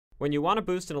When you want to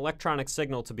boost an electronic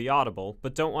signal to be audible,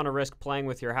 but don't want to risk playing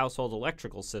with your household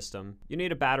electrical system, you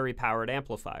need a battery-powered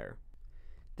amplifier.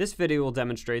 This video will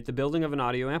demonstrate the building of an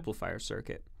audio amplifier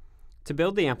circuit. To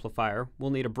build the amplifier, we'll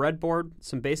need a breadboard,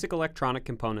 some basic electronic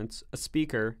components, a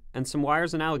speaker, and some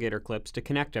wires and alligator clips to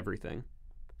connect everything.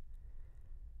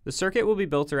 The circuit will be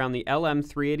built around the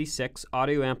LM386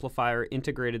 audio amplifier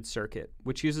integrated circuit,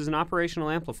 which uses an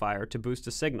operational amplifier to boost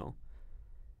a signal.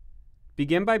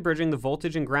 Begin by bridging the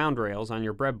voltage and ground rails on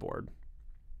your breadboard.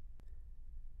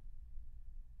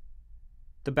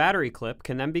 The battery clip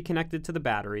can then be connected to the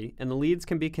battery, and the leads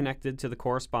can be connected to the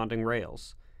corresponding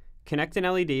rails. Connect an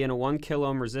LED and a 1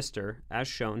 kΩ resistor, as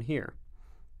shown here.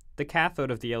 The cathode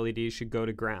of the LED should go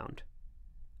to ground.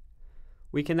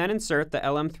 We can then insert the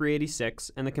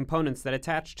LM386 and the components that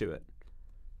attach to it.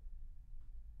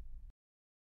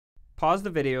 Pause the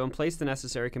video and place the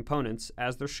necessary components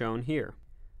as they're shown here.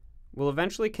 We'll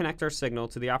eventually connect our signal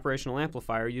to the operational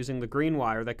amplifier using the green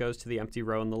wire that goes to the empty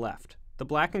row on the left. The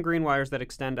black and green wires that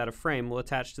extend out of frame will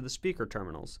attach to the speaker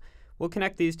terminals. We'll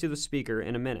connect these to the speaker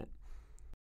in a minute.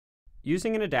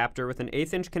 Using an adapter with an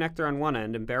 1/8" connector on one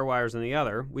end and bare wires on the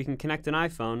other, we can connect an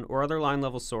iPhone or other line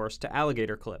level source to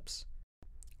alligator clips.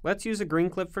 Let's use a green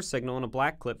clip for signal and a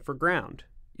black clip for ground.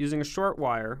 Using a short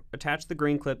wire, attach the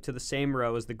green clip to the same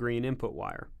row as the green input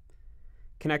wire.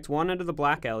 Connect one end of the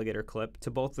black alligator clip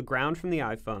to both the ground from the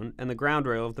iPhone and the ground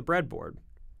rail of the breadboard.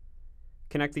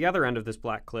 Connect the other end of this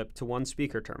black clip to one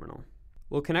speaker terminal.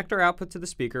 We'll connect our output to the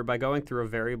speaker by going through a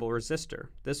variable resistor.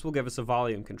 This will give us a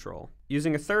volume control.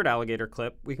 Using a third alligator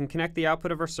clip, we can connect the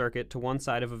output of our circuit to one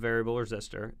side of a variable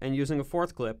resistor, and using a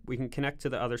fourth clip, we can connect to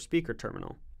the other speaker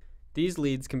terminal. These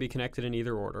leads can be connected in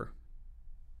either order.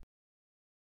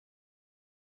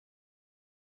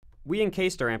 We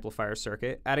encased our amplifier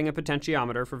circuit, adding a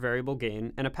potentiometer for variable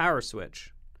gain and a power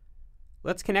switch.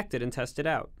 Let's connect it and test it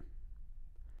out.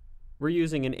 We're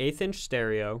using an 1/8"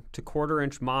 stereo to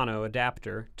 1/4" mono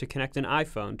adapter to connect an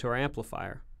iPhone to our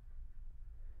amplifier.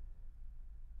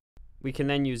 We can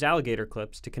then use alligator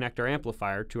clips to connect our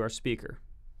amplifier to our speaker.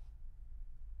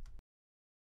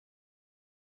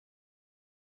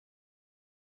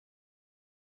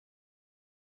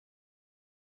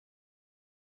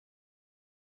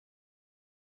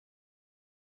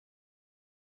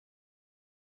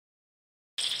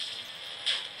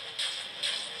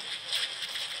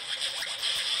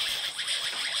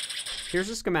 Here's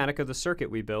a schematic of the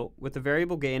circuit we built, with the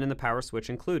variable gain and the power switch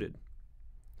included.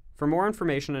 For more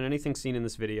information on anything seen in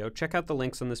this video, check out the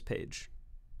links on this page.